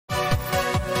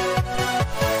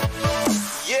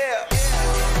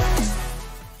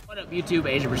YouTube,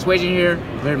 Asian Persuasion here.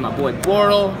 We're my boy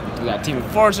Bortle. We got Team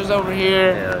Enforcers over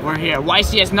here. Yeah. We're here at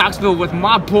YCS Knoxville with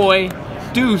my boy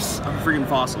Deuce. I'm a freaking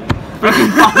fossil.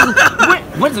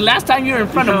 When's the last time you were in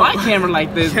front of my camera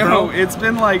like this, bro? It's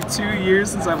been like 2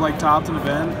 years since I've like topped an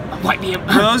event. For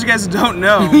those of you guys who don't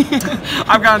know,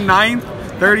 I've got 9th,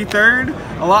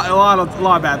 33rd, a lot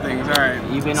of bad things. All right.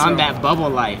 You've been on that bubble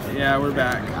life. Yeah, we're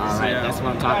back. All right, that's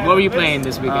what I'm talking. What were you playing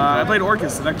this weekend? I played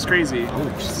Orcust. The deck was crazy.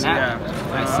 Oh snap! So,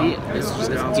 yeah. I see it.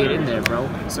 Let's get in there, bro.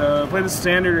 So I played the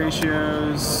standard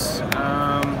ratios.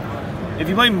 If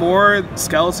you play more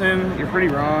skeleton, you're pretty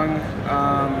wrong.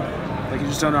 Like you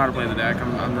just don't know how to play the deck.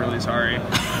 I'm really sorry.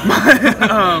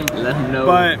 Let him know.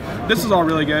 But this is all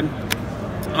really good.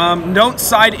 Don't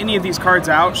side any of these cards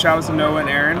out. Shout out to Noah and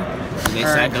Aaron. They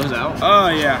side those out? Oh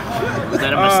yeah. Was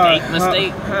that a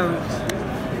mistake?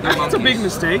 I think it's a big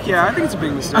mistake. Yeah, I think it's a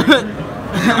big mistake.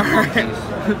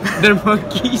 They're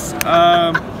monkeys.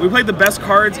 We played the best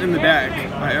cards in the deck.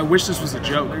 I wish this was a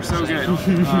joke. They're so good.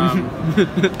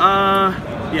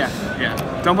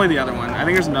 Yeah. Don't play the other one. I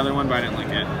think there's another one, but I didn't like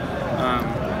it.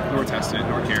 Nor test it,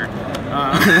 nor care.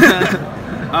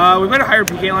 We played a higher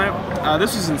PK lineup.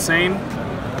 This was insane.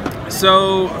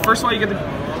 So first of all, you get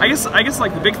the. I guess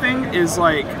like the big thing is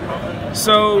like.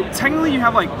 So technically you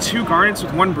have like 2 Garnets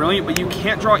with 1 Brilliant, but you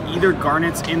can't draw either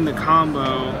Garnets in the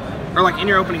combo, or like in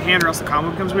your opening hand, or else the combo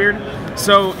becomes weird.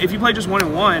 So if you play just 1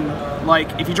 and 1,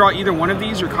 like if you draw either one of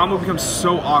these, your combo becomes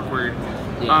so awkward.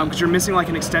 Because you're missing like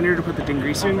an extender to put the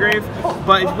Dingrisu in grave.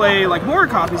 But if you play like more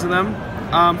copies of them,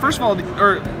 first of all,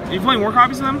 or if you play more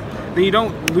copies of them, then you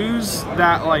don't lose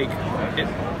that like,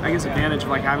 I guess advantage of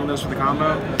like having those for the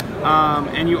combo.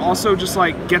 And you also just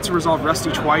like get to resolve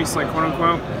Rusty twice, like quote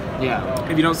unquote. Yeah.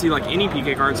 If you don't see like any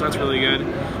PK cards, so that's really good.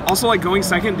 Also, like going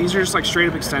second, these are just like straight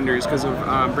up extenders because of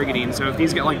Brigadine. So if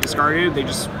these get like discarded, they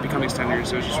just become extenders.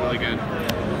 So it's just really good.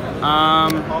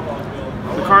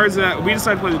 The cards that we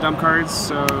decided to play the dump cards.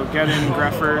 So Geddon,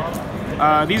 Greffer.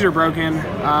 These are broken.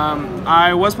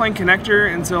 I was playing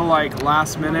Connector until like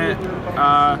last minute.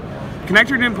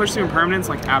 Connector didn't push through impermanence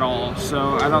like at all,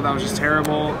 so I thought that was just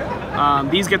terrible.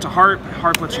 These get to Harp.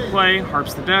 Harp lets you play.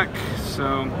 Harp's the deck.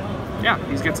 So yeah,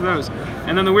 these get to those.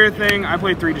 And then the weird thing, I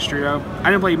played 3 Destrudo. I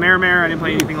didn't play Mare, I didn't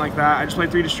play anything like that. I just played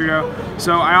 3 Destrudo.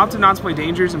 So I opted not to play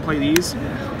Dangers and play these.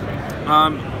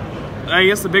 I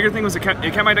guess the bigger thing was it kept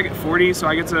my deck at 40, so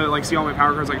I get to like see all my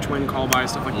power cards like Twin, Call By,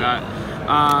 stuff like that.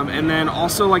 And then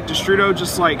also like Destrudo,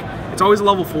 just like it's always a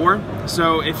level 4.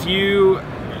 So if you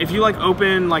like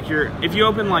open like if you're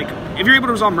able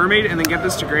to resolve Mermaid and then get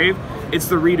this to grave, it's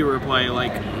the redoer play,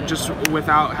 like just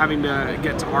without having to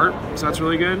get to Harp. So that's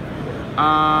really good.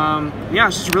 Yeah,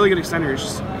 it's just a really good extender. It's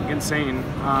just insane.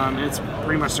 And it's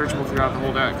pretty much searchable throughout the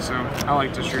whole deck. So I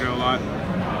like Destrudo a lot.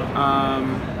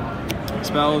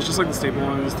 Spells, just like the staple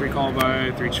ones, 3 Call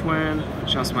By, 3 Twin,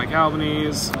 Shouts to Mike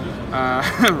Albanese,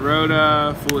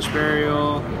 Rhoda, Foolish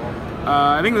Burial.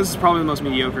 I think this is probably the most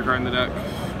mediocre card in the deck.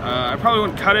 I probably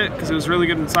wouldn't cut it because it was really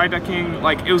good in side decking.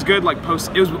 Like it was good, like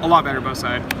post. It was a lot better both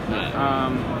side.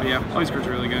 But yeah, all these cards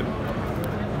are really good.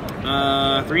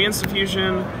 3 Instant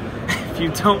Fusion. If you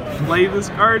don't play this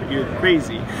card, you're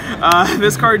crazy.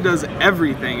 This card does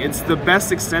everything. It's the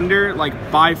best extender,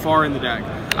 like by far in the deck.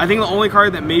 I think the only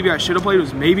card that maybe I should have played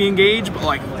was maybe Engage, but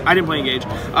like I didn't play Engage.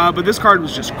 But this card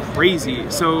was just crazy.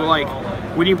 So like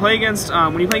when you play against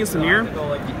the mirror,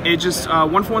 it just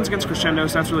 1-for-1s against Crescendo,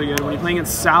 so that's really good. When you play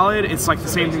against Salad, it's like the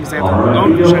same thing as they have their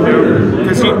own Crescendo,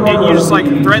 because you just like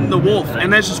threaten the wolf,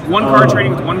 and that's just 1 card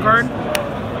trading with 1 card.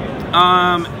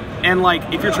 And like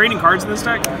if you're trading cards in this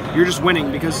deck, you're just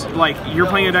winning because like you're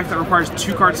playing a deck that requires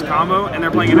 2 cards to combo, and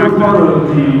they're playing a deck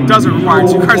that doesn't require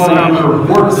 2 cards to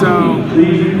combo. So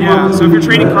yeah, so if you're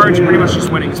trading cards, you're pretty much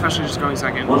just winning, especially just going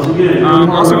second.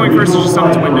 Also going first is just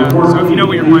summons window. So if you know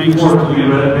what you're playing, it's just really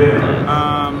good.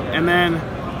 And then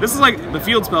this is like the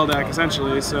field spell deck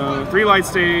essentially. So 3 Light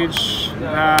Stage,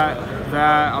 that,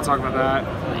 I'll talk about that,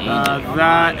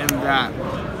 that, and that.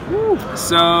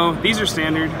 So these are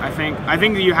standard. I think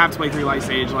that you have to play 3 Light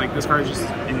Stage. Like this card is just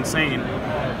insane.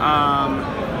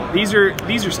 These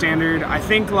are standard. I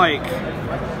think like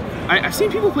I've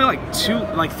seen people play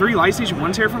like 3 Light Stage and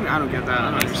 1 Terraforming. I don't get that.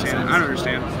 I don't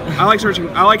understand. I like searching.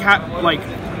 I like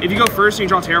if you go first and you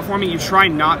draw Terraforming, you try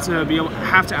not to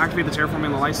have to activate the Terraforming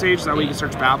on the Light Stage. So that way you can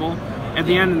search Babel at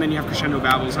the end, and then you have Crescendo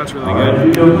Babel, so that's really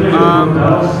good.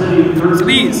 So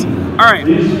these. Alright,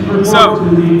 so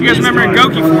if you guys remember in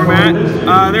Goki format,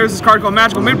 there's this card called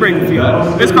Magical Midbreaker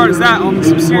Field. This card is that on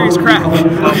some serious crack.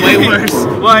 Way worse.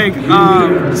 Like,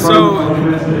 so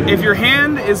if your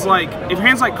hand's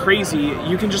like crazy,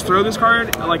 you can just throw this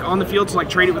card like on the field to like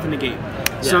trade it with a negate.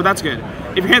 So that's good.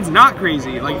 if your hand's not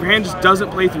crazy, like if your hand just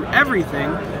doesn't play through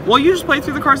everything, well, you just play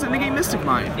through the cards that negate Mystic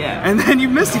Mine. Yeah. And then you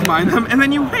Mystic Mine them, and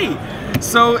then you wait.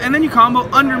 So, and then you combo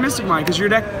under Mystic Mine, because your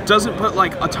deck doesn't put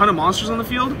like a ton of monsters on the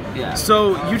field. Yeah.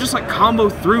 So you just like combo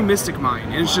through Mystic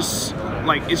Mine, and it's just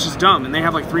dumb, and they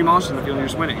have like 3 monsters on the field, and you're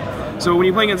just winning. So when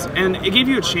you play against, and it gave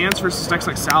you a chance versus decks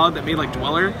like Salad that made like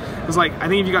Dweller, because like I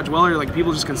think if you got Dweller, like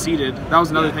people just conceded. That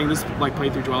was another thing. This like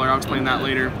played through Dweller. I'll explain that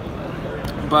later.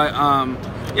 But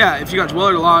yeah, if you got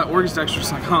Dweller a lot, Orcust decks are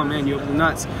just like, oh man, you opened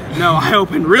nuts. No, I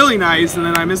opened really nice, and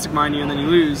then I Mystic Mine you, and then you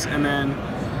lose, and then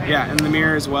yeah, and the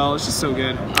mirror as well. It's just so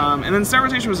good. And then set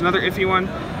rotation was another iffy one.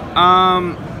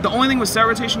 The only thing with set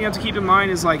rotation you have to keep in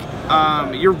mind is like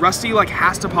your Rusty like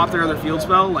has to pop their other field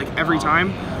spell like every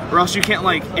time, or else you can't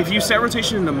like if you set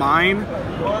rotation into mine,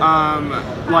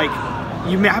 like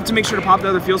you have to make sure to pop the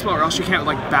other field spell, or else you can't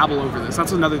like babble over this.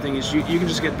 That's another thing is you can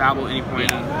just get babble at any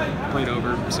point and play it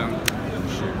over. So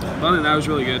other than that, was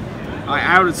really good. I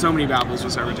outed so many babbles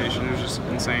with set rotation. It was just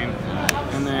insane.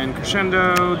 And then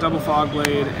Crescendo, Double Fog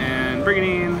Blade, and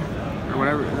Brigandine, or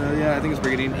whatever. Yeah, I think it's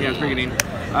Brigandine. Yeah, it's Brigandine.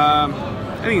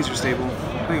 I think these are stable.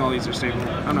 I think all these are stable.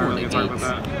 I'm not really going to talk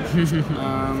about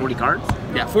that. 40 cards?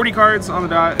 Yeah, 40 cards on the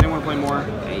dot. They want to play more.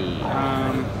 Hey.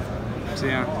 So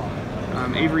yeah.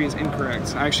 Avery is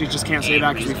incorrect. I actually just can't say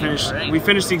that because we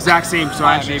finished the exact same, so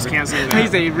I actually just can't say that.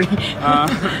 He's Avery.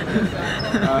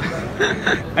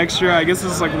 Extra, I guess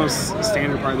this is like the most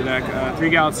standard part of the deck. 3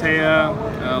 Galatea,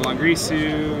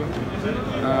 Langrisu.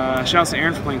 Shouts to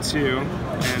Aaron for playing 2.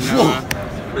 And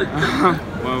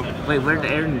whoa. Wait, where did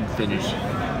Aaron finish?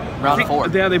 Round 4.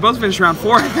 Yeah, they both finished round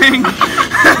 4, I think.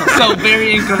 So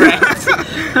very incorrect.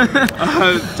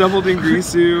 Double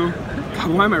Dingrisu. God,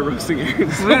 why am I roasting Aaron?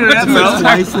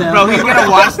 Bro, he's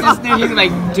gonna watch this dude. He's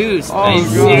like, Deuce.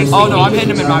 Oh no, I'm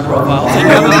hitting him in my profile.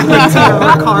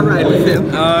 Car ride with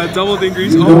him. Double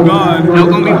Dingrisu. Oh god. They're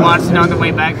gonna be watching on the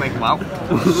way back. Like, well,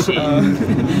 shit.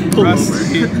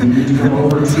 Rusty.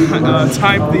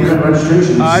 Time Thief.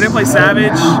 I didn't play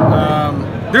Savage.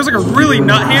 There's like a really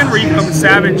nut hand where you can come with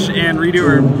Savage and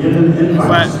Redoer,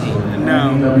 but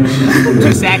no. Too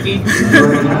sacky.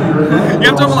 You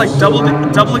have to open like double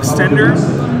Extender,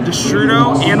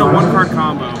 Destrudo, and a 1-card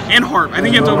combo. And Harp. I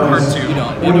think you have to open Harp too. You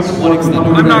don't. You open 1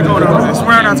 extender. I'm not going over this.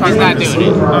 We're not talking about this. He's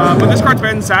not doing it. But this card's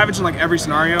better than Savage in like every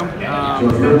scenario.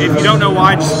 If you don't know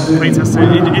why, just play test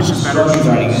it. It's just better.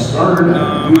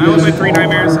 I only played 3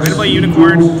 Nightmares. I didn't play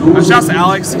Unicorn. Shouts to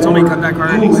Alex. He told me to cut that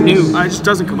card. It just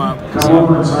doesn't come up. So,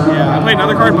 yeah, I played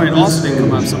another card, but it also didn't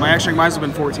come up. So my extra might have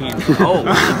been 14. Oh.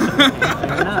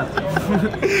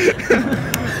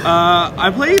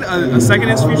 I played a second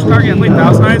institution target. I played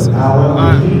Thousand Eyes.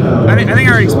 I think I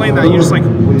already explained that. You just like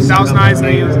Thousand Eyes, and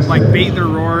then you like bait their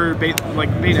roar, bait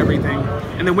everything,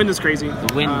 and then Wind is crazy.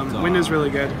 Wind is really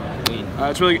good.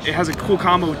 It has a cool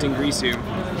combo with Dingrisu,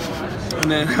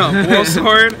 and then Wall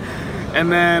Sword. And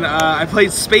then I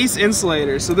played Space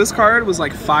Insulator. So this card was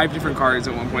like 5 different cards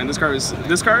at one point. This card was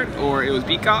this card, or it was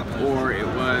Beat Cop, or it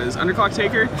was Underclock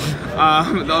Taker.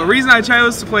 The reason I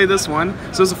chose to play this one,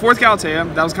 so it's a 4th Galatea.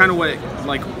 That was kind of what it,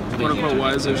 like, quote unquote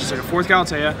was. It was just like a 4th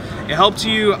Galatea. It helped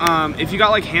you, if you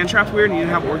got like hand trapped weird and you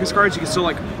didn't have Orcust cards, you could still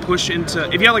like push into,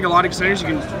 if you had like a lot of extenders, you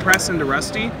can press into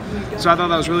Rusty. So I thought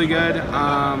that was really good.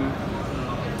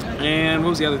 And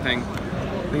what was the other thing?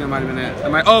 I think that might have been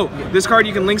it. This card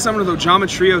you can link summon with Ojama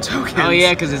Trio tokens. Oh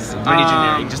yeah, because it's pretty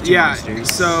generic, just 2 monsters.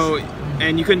 So,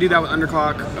 and you couldn't do that with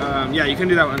Underclock. Yeah, you couldn't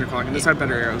do that with Underclock, and this had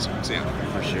better arrows. So yeah.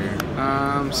 For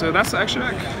sure. So that's the extra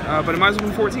deck. But it might as well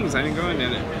be 14 because I didn't go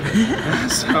into it.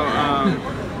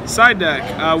 So, side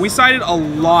deck. We sided a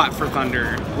lot for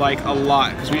Thunder, like a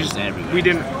lot, because we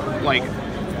didn't like.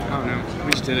 I don't know.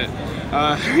 We just did it.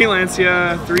 3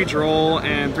 Lancia, 3 Droll,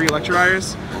 and 3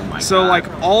 Electrovires. So like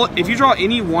if you draw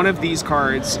any one of these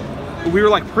cards, we were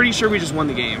like pretty sure we just won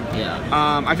the game.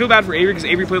 Yeah. I feel bad for Avery because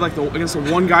Avery played like against the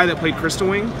one guy that played Crystal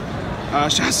Wing.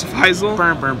 Shouts to Faisal.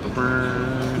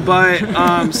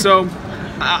 But so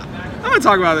I'm gonna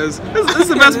talk about this. This is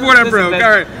the best board I broke. All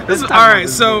right. All right.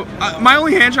 So my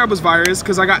only hand trap was Virus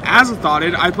because I got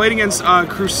Azathotted. I played against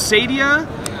Crusadia,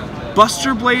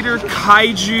 Buster Blader,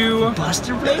 Kaiju.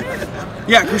 Buster Blader?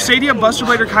 Yeah, Crusadia, Buster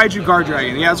Blader, Kaiju, Guard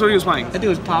Dragon. Yeah, that's what he was playing. That dude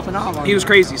was popping off on He was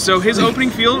crazy. So his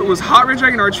opening field was Hot Red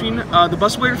Dragon Archfiend, the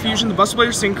Buster Blader Fusion, the Buster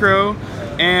Blader Synchro,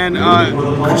 and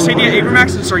Crusadia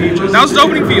Abramax and Sargento. That was his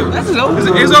opening field. That's his opening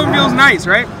field. His opening field was nice,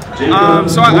 right?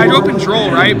 So I'd open Droll,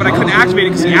 right? But I couldn't activate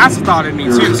it because he Azathotted me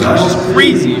too, so it was just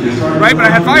crazy, right? But I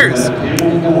had Virus.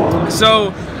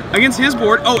 So against his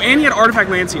board. Oh, and he had Artifact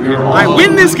Lancing. I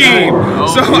win this game.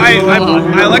 So I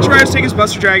Electrovires, take his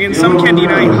Buster Dragon, summon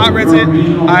Candina, he hot reds it.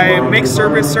 I make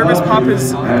Service pop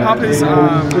his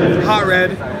hot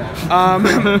red.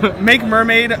 Make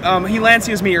Mermaid. He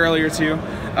Lancias me earlier too.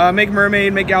 Make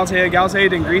Mermaid, make Galatea,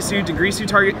 Dengrisu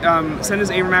target, send his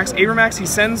Avermax, he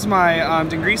sends my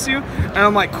Dengrisu, and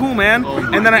I'm like, cool, man.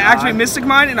 And then I activate Mystic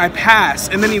Mine, and I pass,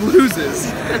 and then he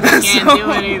loses. Can't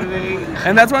do anything.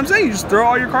 And that's what I'm saying, you just throw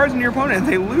all your cards into your opponent, and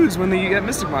they lose when they get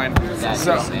Mystic Mine. That's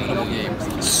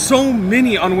insane. So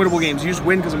many unwinnable games, you just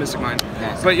win because of Mystic Mine.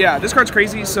 But yeah, this card's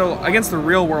crazy, so against the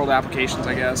real world applications,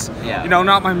 I guess. Yeah. You know,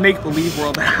 not my make-believe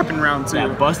world that happened round 2.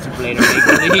 That Buster Blader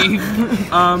make-believe.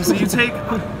 So you take,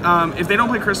 if they don't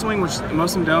play Crystal Wing, which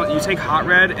most of them don't, you take Hot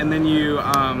Red, and then you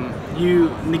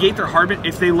negate their Harbinger.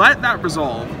 If they let that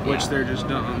resolve, which they're just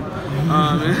dumb,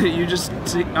 you just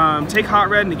take Hot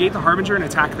Red, negate the Harbinger, and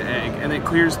attack the egg, and it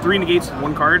clears 3 negates with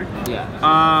 1 card.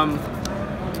 Yeah.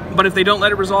 But if they don't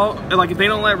let it resolve, like if they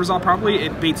don't let it resolve properly,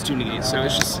 it baits 2 negates. So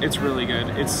it's really good.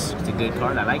 It's a good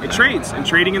card. I like it. It trades, and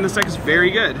trading in this deck is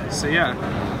very good. So yeah.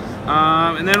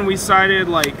 And then we sided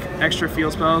like extra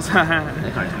field spells.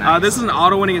 Nice. This is an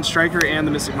auto winning in Striker and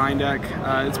the Mystic Mine deck.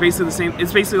 It's basically the same.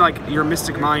 It's basically like your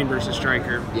Mystic Mine versus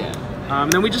Striker. Yeah.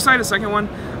 And then we just sided a second one.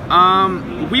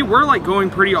 We were like going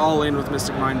pretty all in with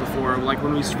Mystic Mine before, like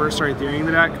when we first started theorying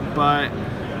the deck, but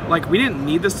like we didn't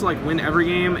need this to like win every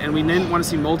game, and we didn't want to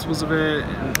see multiples of it.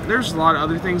 And there's a lot of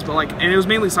other things, but like, and it was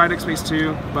mainly side deck space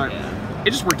too. But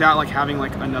it just worked out like having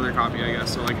like another copy, I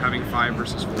guess. So like having 5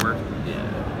 versus 4.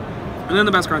 Yeah. And then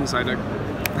the best card in the side deck.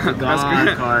 Best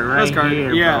card right best card.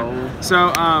 Here, yeah. bro.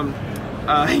 So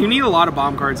you need a lot of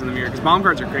bomb cards in the mirror because bomb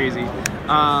cards are crazy.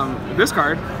 This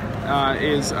card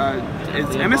is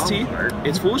it's MST,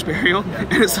 it's Foolish Burial,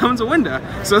 and it summons a Winda.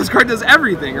 So this card does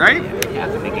everything, right?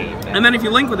 And then if you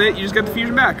link with it, you just get the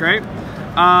fusion back, right?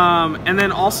 And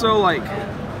then also like,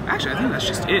 actually I think that's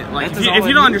just it. Like if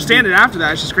you don't understand it after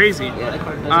that, it's just crazy.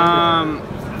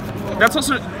 That's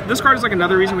also, this card is like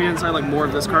another reason we didn't side like more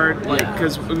of this card, like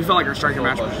because we felt like our striker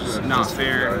match was just not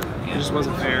fair. It just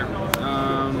wasn't fair.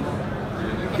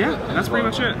 Yeah, that's pretty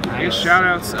much it. I guess shout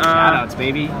outs. Shout outs,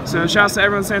 baby. So shout outs to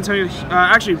everyone in San Antonio.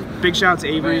 Actually, big shout out to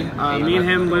Avery. Me and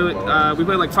him, we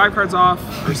played like 5 cards off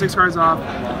or 6 cards off.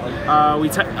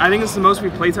 I think it's the most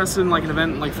we've play tested in like an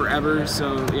event like forever.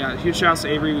 So yeah, huge shout outs to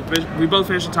Avery. We both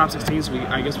finished in top 16, so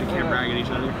I guess we can't brag at each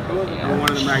other. Or one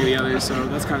of them brag at the other, so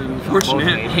that's kind of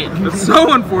unfortunate. That's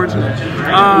so unfortunate.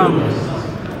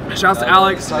 Shouts to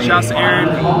Alex, shouts to Aaron,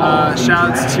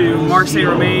 shouts to Mark St.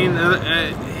 Romain.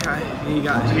 He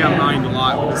got mined a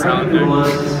lot with the salad there.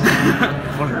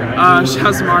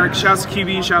 Shouts to Mark, shouts to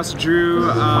QB, shouts to Drew,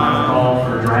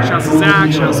 shouts to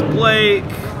Zach, shouts to Blake,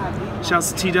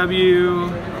 shouts to TW,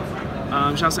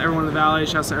 shouts to everyone in the Valley,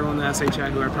 shouts to everyone in the SA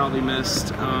chat who I probably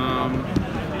missed.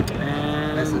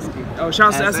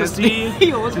 Shouts to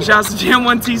SSD, shouts to Jam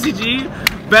 1 TCG.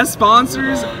 Best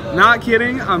sponsors, not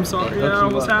kidding. I'm sorry that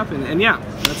almost happened. And yeah,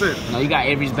 that's it. No, you got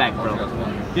Avery's back, bro.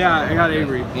 Yeah, I got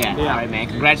Avery. Yeah. All right, man.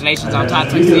 Congratulations on top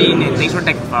 16, and thanks for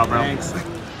taking the fall, bro. Thanks.